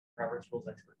Proverbs rules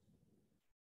expert.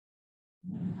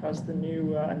 How's the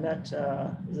new, I met,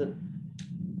 is it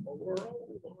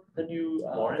the new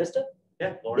Vista?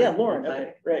 Yeah, Lauren. Yeah, Lauren,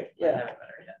 okay, right, I yeah. haven't met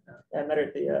her yet. No. I met her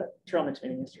at the trail mix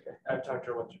meeting yesterday. I've talked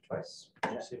to her once or twice.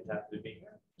 Yeah. She seems happy to be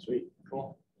here. Sweet.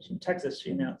 Cool. She's from Texas,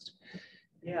 she announced.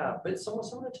 Yeah, but someone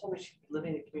told me she'd be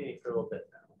living in the community for a little bit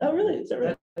now. Oh, really? Is that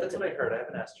right? That's what I heard. I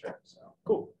haven't asked her. So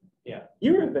cool. Yeah.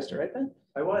 You were in Vista, right, Ben?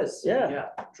 I was. Yeah. Yeah.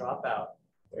 Drop out.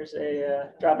 There's a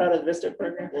dropout of the Vista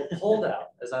program. Well, pulled out,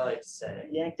 as I like to say.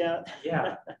 Yanked out.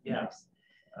 Yeah. Yeah. Nice.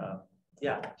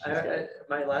 Yeah.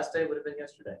 My last day would have been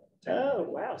yesterday. Oh,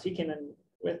 wow. So you came in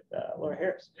with Laura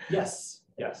Harris. Yes.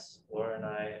 Yes. Laura and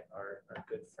I are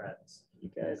good friends. You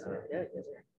guys are, you guys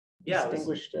are Yeah.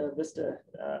 distinguished Vista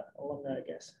alumni, I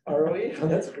guess. Are we? Oh,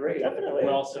 that's great. Definitely.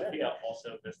 Well, Sophia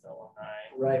also Vista alumni.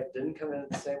 Right. Didn't come in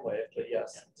the same way, but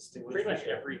yes. Yeah. Distinguished. Pretty much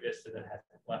every Vista that has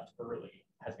left early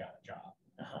has got a job.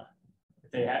 Uh-huh.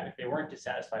 If they weren't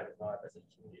dissatisfied with Moab as a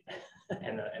community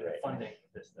and the Right. funding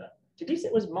of Vista. Did you say,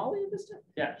 was Molly a Vista?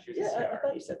 Yeah, she was Yeah, a I CR.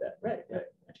 thought you said that. Right. Right.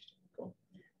 Interesting. Cool.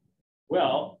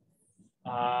 Well,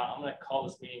 I'm going to call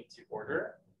this meeting to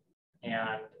order.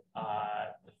 And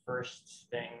the first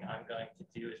thing I'm going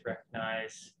to do is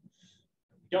recognize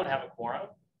we don't have a quorum,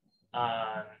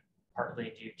 partly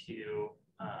due to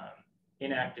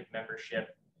inactive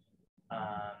membership.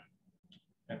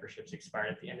 Memberships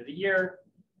expired at the end of the year,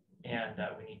 and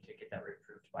we need to get that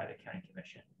approved by the county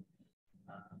commission.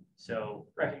 So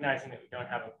recognizing that we don't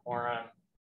have a quorum,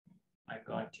 I'm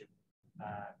going to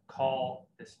call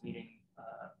this meeting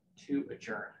to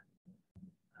adjourn.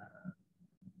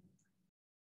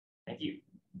 Thank you.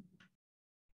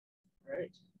 All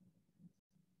right.